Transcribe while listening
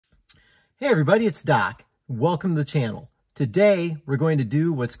Hey everybody, it's Doc. Welcome to the channel. Today we're going to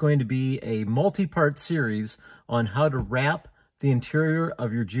do what's going to be a multi-part series on how to wrap the interior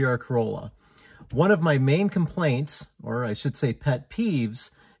of your GR Corolla. One of my main complaints, or I should say pet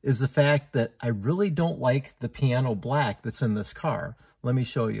peeves, is the fact that I really don't like the piano black that's in this car. Let me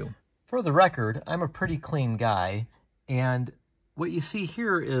show you. For the record, I'm a pretty clean guy, and what you see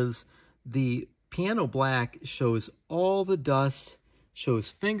here is the piano black shows all the dust, shows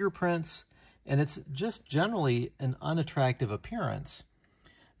fingerprints, and it's just generally an unattractive appearance.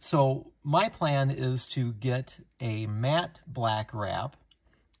 So my plan is to get a matte black wrap.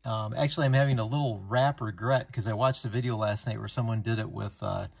 Actually, I'm having a little wrap regret because I watched a video last night where someone did it with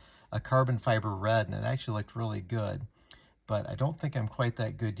a carbon fiber red, and it actually looked really good. But I don't think I'm quite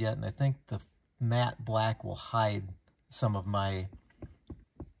that good yet, and I think the matte black will hide some of my,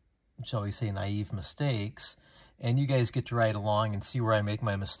 shall we say, naive mistakes. And you guys get to ride along and see where I make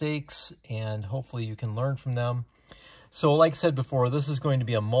my mistakes, and hopefully you can learn from them. So like I said before, this is going to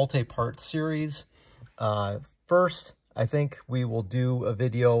be a multi-part series. First, I think we will do a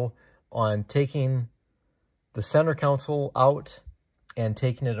video on taking the center console out and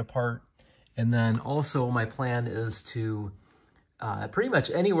taking it apart. And then also my plan is to, pretty much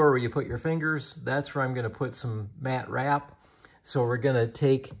anywhere where you put your fingers, that's where I'm going to put some matte wrap. So we're going to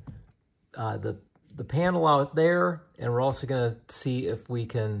take the panel out there, and we're also going to see if we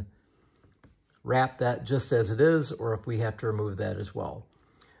can wrap that just as it is, or if we have to remove that as well.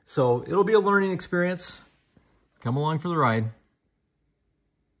 So it'll be a learning experience. Come along for the ride.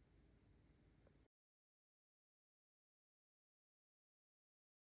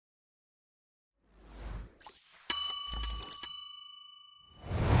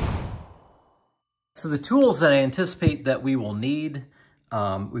 So the tools that I anticipate that we will need,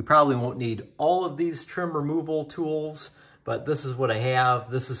 we probably won't need all of these trim removal tools, but this is what I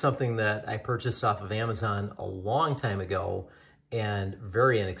have. This is something that I purchased off of Amazon a long time ago and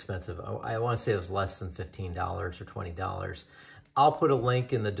very inexpensive. I want to say it was less than $15 or $20. I'll put a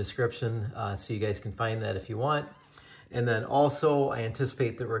link in the description so you guys can find that if you want. And then also I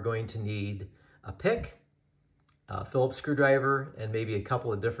anticipate that we're going to need a pick, a Phillips screwdriver, and maybe a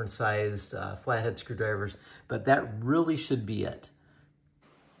couple of different sized flathead screwdrivers, but that really should be it.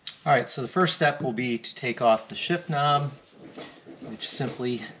 All right, so the first step will be to take off the shift knob, which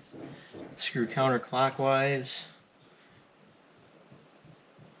simply screw counterclockwise.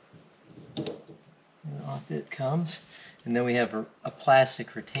 And off it comes. And then we have a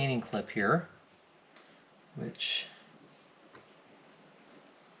plastic retaining clip here, which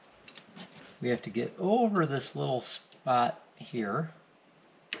we have to get over this little spot here.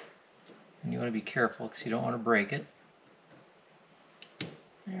 And you want to be careful because you don't want to break it.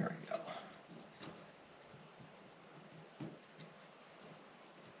 There we go.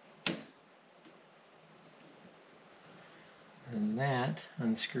 And that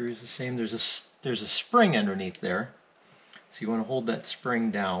unscrews the same. There's a spring underneath there. So you want to hold that spring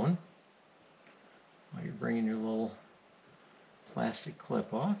down while you're bringing your little plastic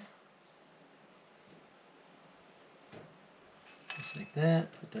clip off. Just like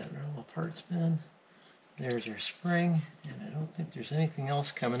that. Put that in our little parts bin. There's our spring, and I don't think there's anything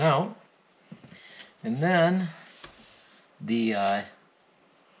else coming out. And then we want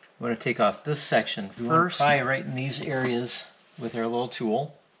to take off this section first. We want to pry right in these areas with our little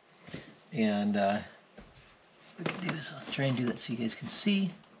tool. And what we can do is I'll try and do that so you guys can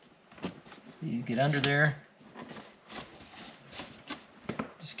see. You get under there.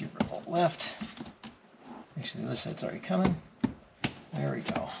 Just give her a little lift. Actually, the other side's already coming. There we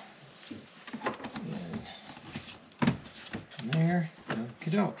go. And there,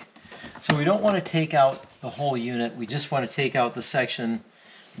 okie-doke. So we don't want to take out the whole unit. We just want to take out the section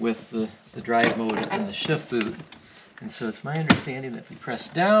with the drive mode and the shift boot. And so it's my understanding that if we press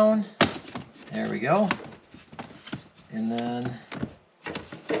down, there we go. And then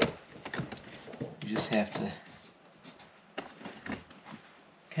you just have to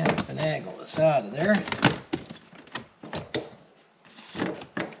kind of finagle this out of there.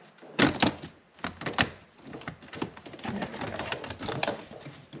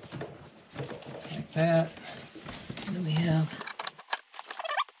 That. And then we have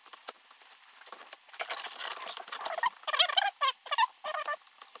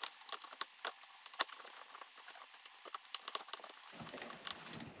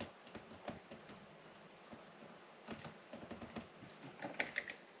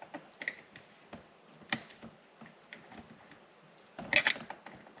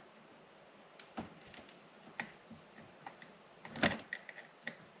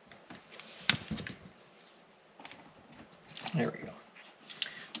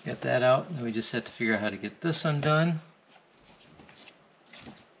Get that out, and we just have to figure out how to get this undone.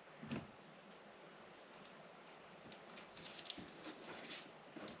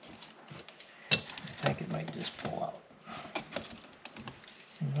 I think it might just pull out.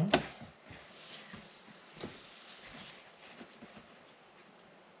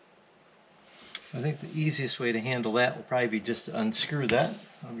 I think the easiest way to handle that will probably be just to unscrew that.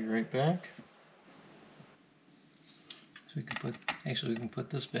 I'll be right back. So we can put, actually we can put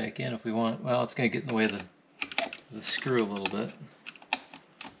this back in if we want. Well, it's going to get in the way of the screw a little bit.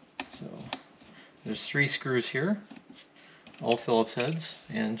 So there's 3 screws here, all Phillips heads,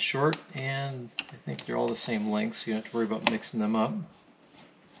 and short, and I think they're all the same length, so you don't have to worry about mixing them up.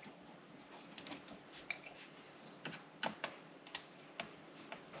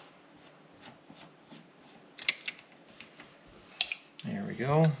 There we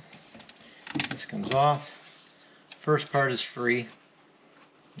go. This comes off. First part is free.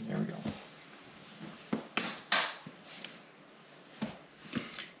 There we go.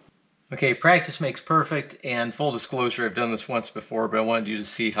 Okay, practice makes perfect, and full disclosure, I've done this once before, but I wanted you to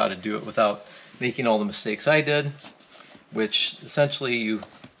see how to do it without making all the mistakes I did, which essentially you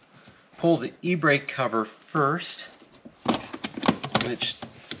pull the e-brake cover first, which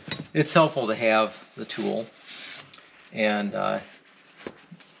it's helpful to have the tool, and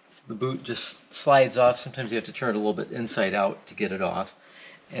the boot just slides off. Sometimes you have to turn it a little bit inside out to get it off.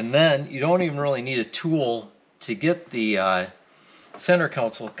 And then you don't even really need a tool to get the center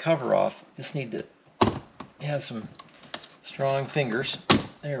console cover off. Just need to have some strong fingers.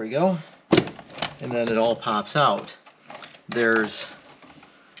 There we go. And then it all pops out. There's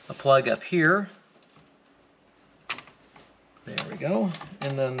a plug up here. There we go.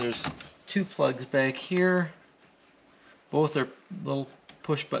 And then there's 2 plugs back here. Both are little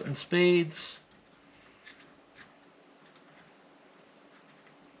push button spades.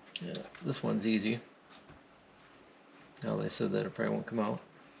 Yeah, this one's easy. Now they said that it probably won't come out.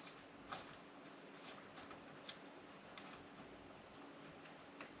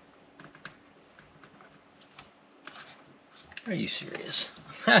 Are you serious?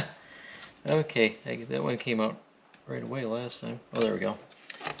 Okay, that one came out right away last time. Oh, there we go.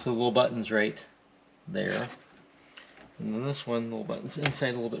 So the little button's right there. And then this one, little button's inside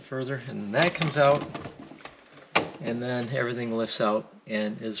a little bit further, and that comes out, and then everything lifts out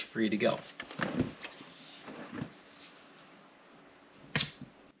and is free to go.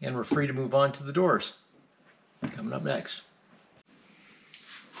 And we're free to move on to the doors. Coming up next.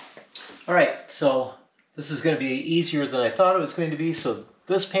 Alright, so this is going to be easier than I thought it was going to be. So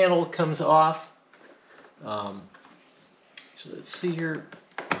this panel comes off. So let's see here.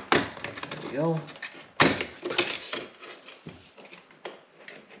 There we go.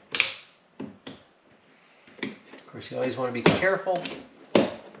 Of course, you always want to be careful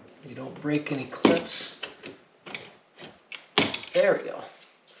you don't break any clips. There we go.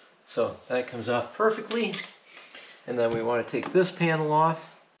 So that comes off perfectly. And then we want to take this panel off.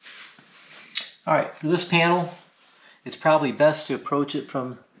 Alright, for this panel, it's probably best to approach it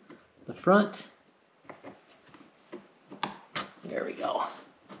from the front. There we go.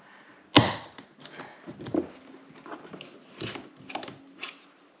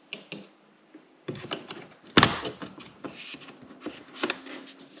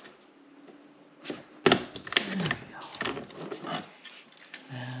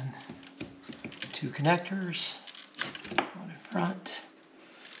 And 2 connectors, one in front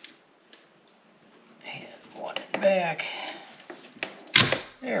and one in back.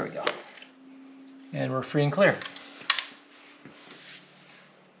 There we go. And we're free and clear.